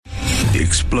The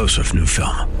explosive new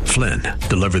film, Flynn,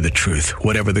 deliver the truth,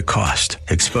 whatever the cost,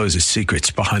 exposes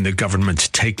secrets behind the government's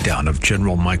takedown of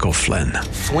General Michael Flynn.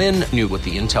 Flynn knew what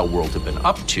the intel world had been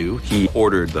up to. He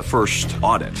ordered the first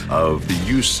audit of the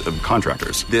use of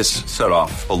contractors. This set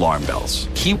off alarm bells.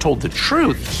 He told the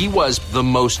truth. He was the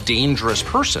most dangerous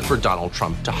person for Donald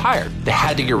Trump to hire. They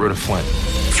had to get rid of Flynn.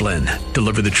 Flynn,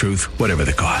 deliver the truth, whatever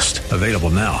the cost. Available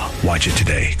now. Watch it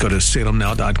today. Go to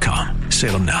salemnow.com.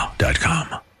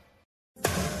 salemnow.com.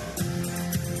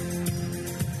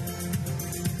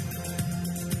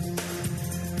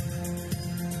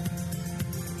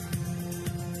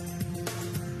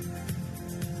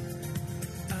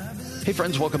 Hey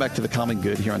friends, welcome back to The Common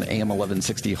Good here on AM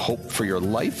 1160 Hope for Your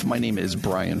Life. My name is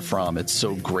Brian Fromm. It's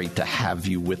so great to have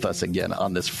you with us again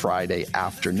on this Friday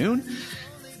afternoon.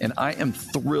 And I am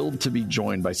thrilled to be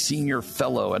joined by Senior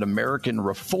Fellow at American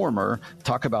Reformer.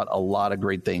 Talk about a lot of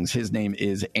great things. His name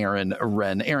is Aaron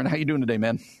Renn. Aaron, how you doing today,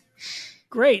 man?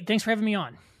 Great. Thanks for having me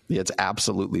on. It's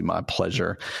absolutely my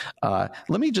pleasure. Let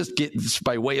me just get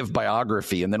by way of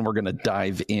biography, and then we're going to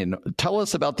dive in. Tell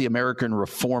us about the American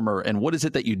Reformer, and what is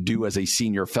it that you do as a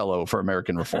senior fellow for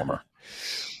American Reformer?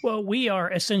 Well, we are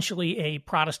essentially a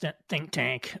Protestant think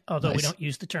tank, although Nice. we don't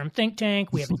use the term think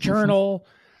tank. We have a journal.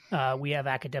 We have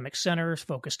academic centers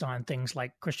focused on things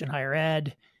like Christian higher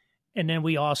ed. And then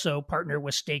we also partner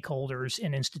with stakeholders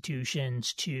and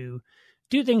institutions to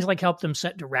do things like help them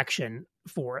set direction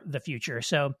for the future.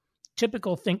 So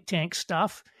typical think tank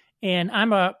stuff. And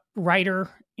I'm a writer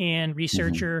and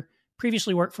researcher,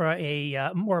 previously worked for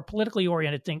a more politically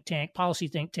oriented think tank, policy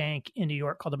think tank in New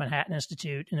York called the Manhattan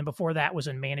Institute. And then before that was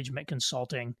in management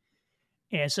consulting.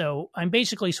 And so I'm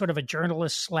basically sort of a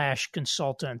journalist /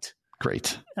 consultant.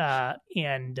 Great.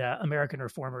 And American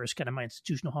Reformer is kind of my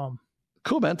institutional home.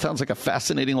 Cool, man. Sounds like a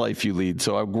fascinating life you lead.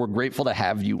 So we're grateful to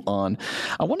have you on.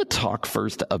 I want to talk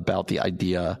first about the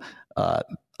idea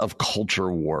of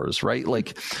culture wars, right?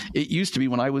 Like it used to be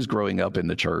when I was growing up in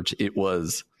the church, it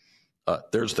was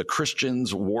there's the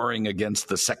Christians warring against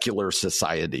the secular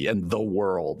society and the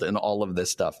world and all of this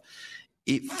stuff.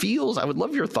 It feels, I would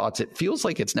love your thoughts. It feels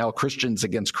like it's now Christians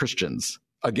against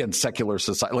secular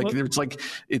society.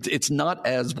 It's not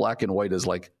as black and white as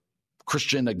like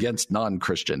Christian against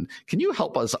non-Christian. Can you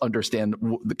help us understand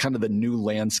the kind of the new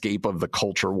landscape of the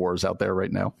culture wars out there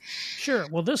right now? Sure.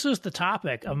 Well, this is the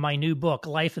topic of my new book,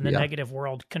 Life in the Negative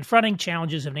World, Confronting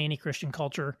Challenges of an Anti-Christian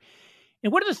Culture.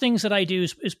 And one of the things that I do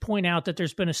is point out that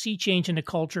there's been a sea change in the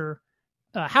culture,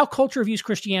 how culture views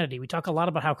Christianity. We talk a lot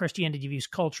about how Christianity views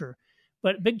culture,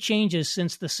 but big changes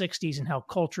since the 60s in how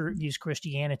culture views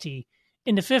Christianity.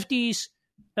 In the 50s,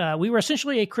 we were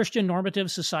essentially a Christian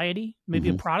normative society, maybe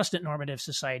a Protestant normative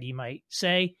society, you might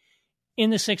say.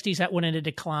 In the 60s, that went into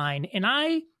decline. And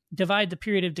I divide the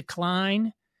period of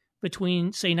decline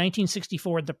between, say,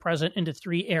 1964 and the present into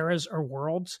three eras or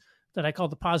worlds that I call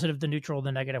the positive, the neutral,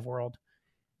 the negative world.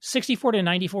 64 to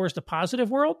 94 is the positive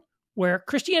world, where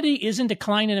Christianity is in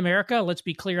decline in America, let's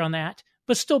be clear on that,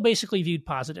 but still basically viewed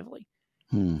positively.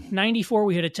 94,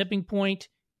 we hit a tipping point,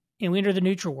 and we entered the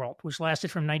neutral world, which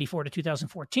lasted from 94 to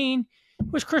 2014,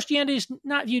 which Christianity is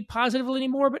not viewed positively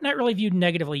anymore, but not really viewed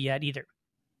negatively yet either.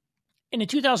 And in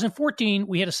 2014,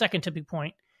 we hit a second tipping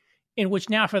point, in which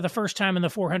now for the first time in the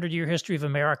 400-year history of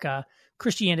America,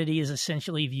 Christianity is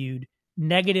essentially viewed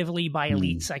negatively by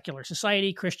elite secular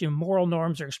society. Christian moral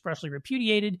norms are expressly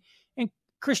repudiated, and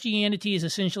Christianity is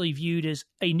essentially viewed as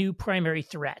a new primary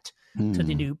threat to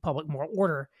the new public moral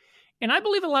order. And I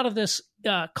believe a lot of this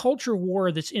culture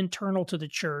war that's internal to the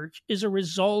church is a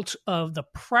result of the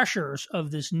pressures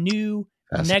of this new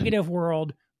negative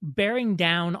world bearing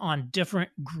down on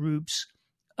different groups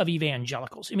of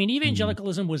evangelicals. I mean,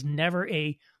 evangelicalism was never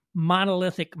a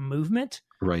monolithic movement,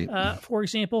 right? For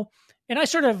example. And I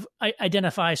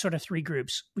identify sort of three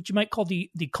groups, which you might call the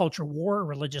culture war,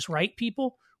 religious right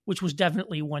people, which was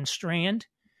definitely one strand.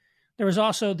 There was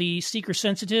also the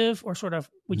seeker-sensitive, or sort of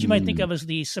what you might think of as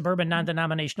the suburban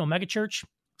non-denominational megachurch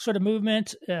sort of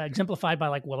movement, exemplified by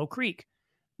like Willow Creek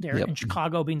there in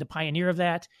Chicago being the pioneer of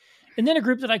that. And then a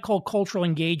group that I call cultural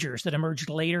engagers that emerged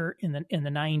later in the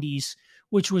 90s,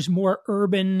 which was more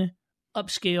urban,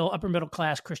 upscale,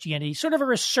 upper-middle-class Christianity, sort of a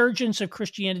resurgence of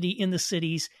Christianity in the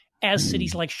cities as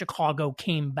cities like Chicago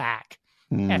came back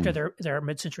after their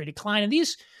mid-century decline. And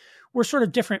these were sort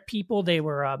of different people. They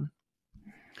were...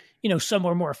 some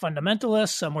were more fundamentalist,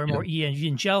 some were more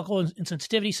evangelical in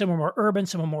sensitivity, some were more urban,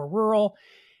 some were more rural.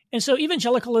 And so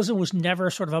evangelicalism was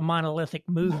never sort of a monolithic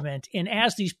movement. And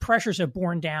as these pressures have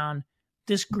borne down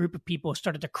this group of people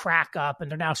started to crack up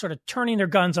and they're now sort of turning their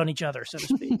guns on each other, so to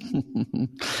speak.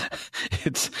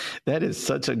 That is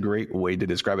such a great way to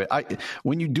describe it.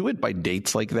 When you do it by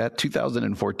dates like that,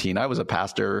 2014, I was a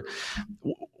pastor.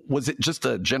 Was it just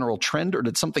a general trend, or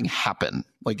did something happen?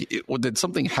 Did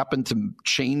something happen to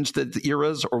change the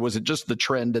eras, or was it just the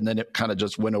trend and then it kind of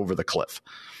just went over the cliff?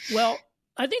 Well,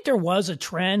 I think there was a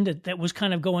trend that was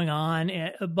kind of going on,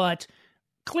 but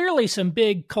clearly some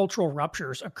big cultural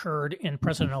ruptures occurred in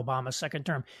President Obama's second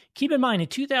term. Keep in mind, in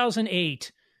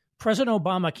 2008, President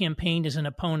Obama campaigned as an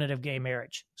opponent of gay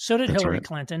marriage. So did Hillary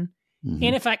Clinton. Mm-hmm.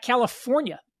 And in fact,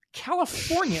 California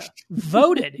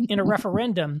voted in a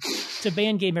referendum to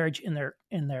ban gay marriage in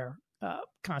their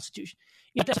constitution.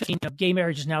 Gay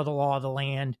marriage is now the law of the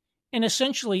land and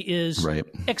essentially is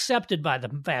accepted by the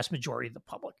vast majority of the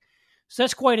public. So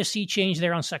that's quite a sea change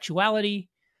there on sexuality.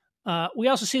 We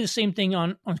also see the same thing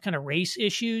on kind of race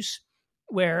issues,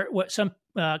 where what some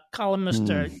columnists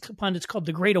or pundits called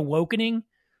the Great Awakening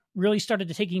really started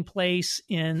to taking place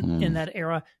in that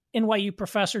era. NYU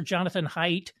professor Jonathan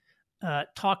Haidt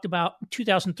talked about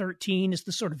 2013 as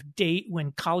the sort of date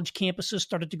when college campuses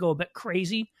started to go a bit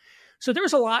crazy. So there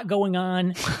was a lot going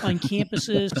on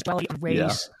campuses, race. Yeah.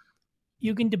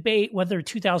 You can debate whether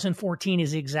 2014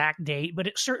 is the exact date, but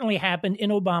it certainly happened in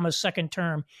Obama's second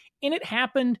term. And it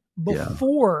happened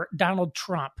before Donald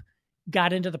Trump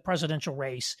got into the presidential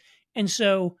race. And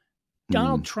so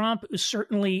Donald Trump is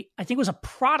certainly, I think, was a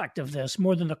product of this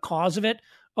more than the cause of it,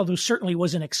 although certainly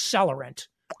was an accelerant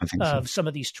of some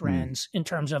of these trends in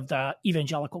terms of the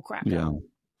evangelical crackdown.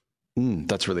 Yeah.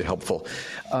 That's really helpful.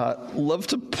 Love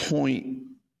to point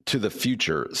to the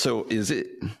future. So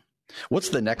what's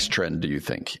the next trend, do you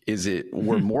think? Is it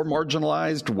we're more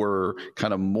marginalized? We're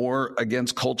kind of more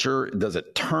against culture? Does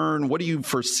it turn? What do you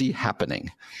foresee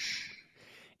happening?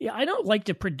 Yeah, I don't like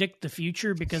to predict the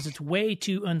future because it's way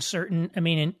too uncertain. I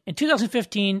mean, in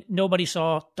 2015, nobody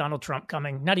saw Donald Trump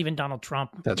coming, not even Donald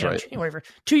Trump. That's right.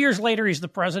 2 years later, he's the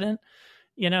president.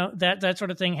 That sort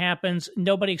of thing happens.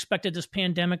 Nobody expected this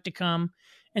pandemic to come.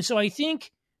 And so I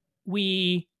think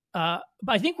we're in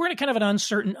a kind of an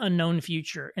uncertain, unknown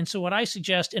future. And so what I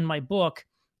suggest in my book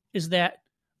is that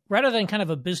rather than kind of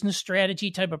a business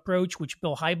strategy type approach, which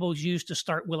Bill Hybels used to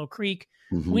start Willow Creek,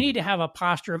 we need to have a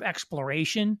posture of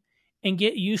exploration and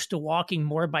get used to walking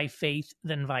more by faith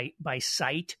than by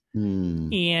sight.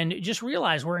 And just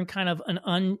realize we're in kind of an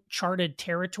uncharted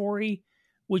territory,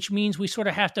 which means we sort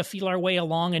of have to feel our way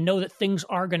along and know that things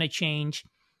are going to change.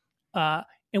 And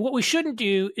what we shouldn't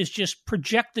do is just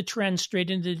project the trend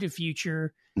straight into the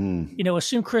future,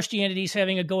 assume Christianity's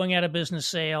having a going out of business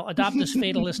sale, adopt this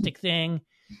fatalistic thing,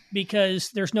 because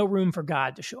there's no room for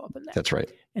God to show up in that. That's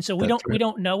right. And so we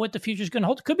don't know what the future is going to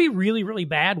hold. It could be really, really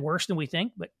bad, worse than we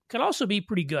think, but could also be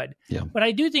pretty good. Yeah. But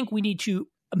I do think we need to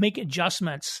make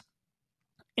adjustments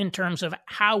in terms of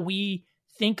how we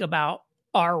think about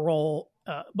our role,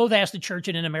 both as the church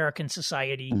and in American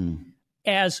society,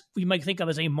 as we might think of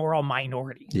as a moral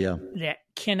minority that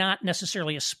cannot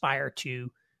necessarily aspire to,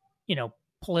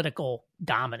 political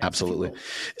dominance. Absolutely.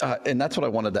 And that's what I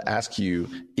wanted to ask you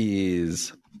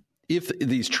is, if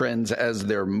these trends, as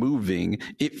they're moving,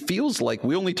 it feels like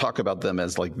we only talk about them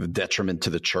as like the detriment to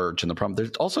the church and the problem.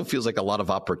 There also feels like a lot of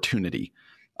opportunity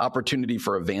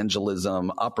for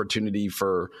evangelism, opportunity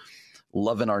for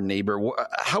loving our neighbor.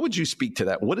 How would you speak to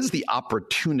that? What is the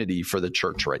opportunity for the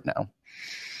church right now?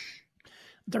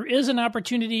 There is an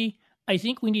opportunity. I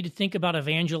think we need to think about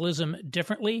evangelism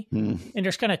differently. And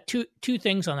there's kind of two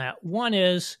things on that. One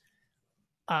is,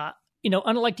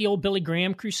 unlike the old Billy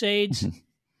Graham crusades,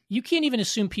 you can't even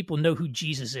assume people know who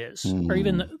Jesus is, or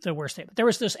even the worst thing. There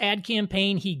was this ad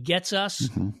campaign, He Gets Us.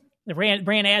 They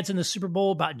ran ads in the Super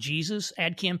Bowl about Jesus,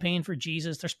 ad campaign for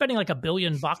Jesus. They're spending like $1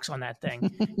 billion on that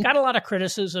thing. Got a lot of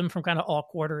criticism from kind of all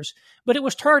quarters, but it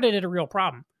was targeted at a real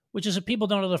problem, which is that people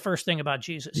don't know the first thing about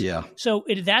Jesus. Yeah. So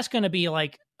that's going to be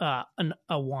like a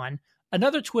one.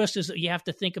 Another twist is that you have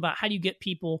to think about how do you get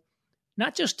people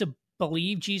not just to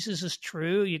believe Jesus is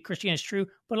true, Christianity is true,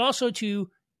 but also to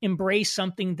embrace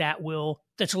something that's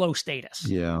low status.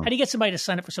 Yeah. How do you get somebody to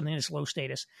sign up for something that's low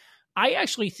status? I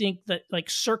actually think that like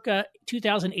circa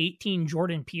 2018,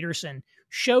 Jordan Peterson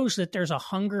shows that there's a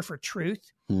hunger for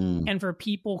truth and for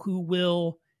people who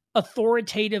will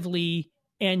authoritatively,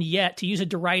 and yet, to use a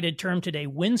derided term today,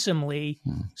 winsomely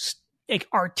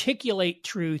articulate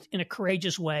truth in a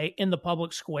courageous way in the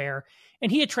public square.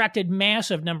 And he attracted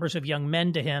massive numbers of young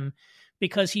men to him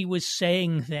because he was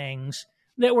saying things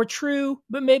that were true,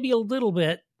 but maybe a little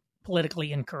bit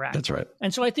politically incorrect. That's right.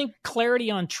 And so I think clarity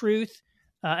on truth,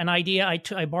 an idea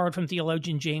I borrowed from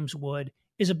theologian James Wood,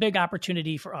 is a big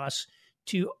opportunity for us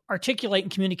to articulate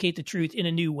and communicate the truth in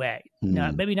a new way.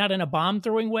 Maybe not in a bomb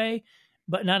throwing way,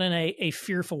 but not in a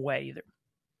fearful way either.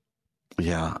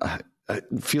 Yeah. I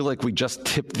feel like we just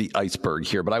tipped the iceberg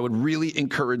here, but I would really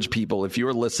encourage people, if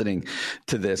you're listening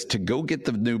to this, to go get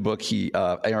the new book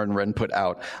Aaron Renn put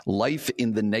out, Life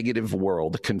in the Negative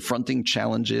World, Confronting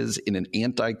Challenges in an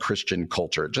Anti-Christian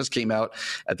Culture. It just came out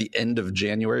at the end of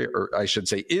January, or I should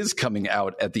say is coming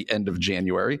out at the end of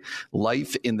January.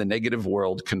 Life in the Negative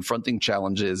World, Confronting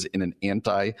Challenges in an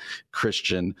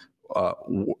Anti-Christian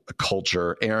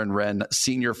culture. Aaron Renn,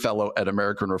 senior fellow at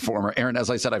American Reformer. Aaron, as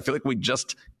I said, I feel like we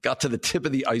just got to the tip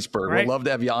of the iceberg. Right. We'd love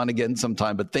to have you on again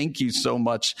sometime, but thank you so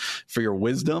much for your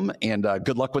wisdom and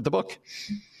good luck with the book.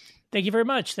 Thank you very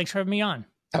much. Thanks for having me on.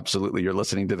 Absolutely. You're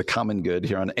listening to The Common Good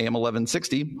here on AM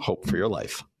 1160. Hope for your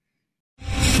life.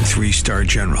 3-star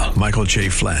General Michael J.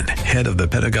 Flynn, head of the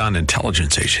Pentagon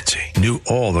Intelligence Agency, knew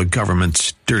all the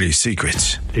government's dirty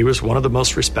secrets. He was one of the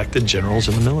most respected generals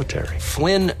in the military.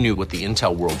 Flynn knew what the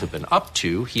intel world had been up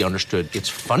to. He understood its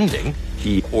funding.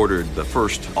 He ordered the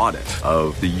first audit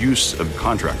of the use of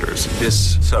contractors.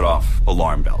 This set off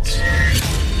alarm bells.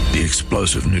 The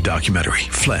explosive new documentary,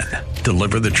 Flynn,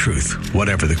 Deliver the Truth,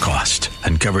 Whatever the Cost,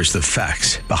 uncovers the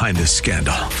facts behind this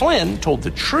scandal. Flynn told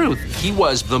the truth. He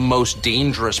was the most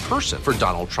dangerous person for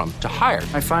Donald Trump to hire.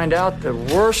 I find out the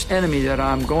worst enemy that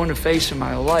I'm going to face in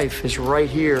my life is right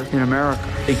here in America.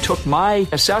 They took my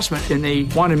assessment and they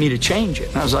wanted me to change it.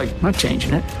 And I was like, I'm not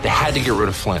changing it. They had to get rid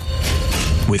of Flynn.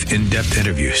 With in-depth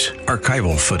interviews,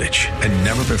 archival footage, and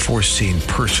never-before-seen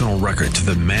personal records of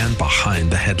the man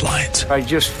behind the headlines. I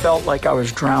just felt like I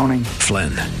was drowning.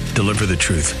 Flynn, Deliver the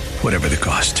Truth, Whatever the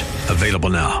Cost. Available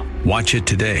now. Watch it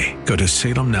today. Go to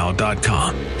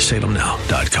salemnow.com.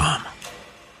 salemnow.com.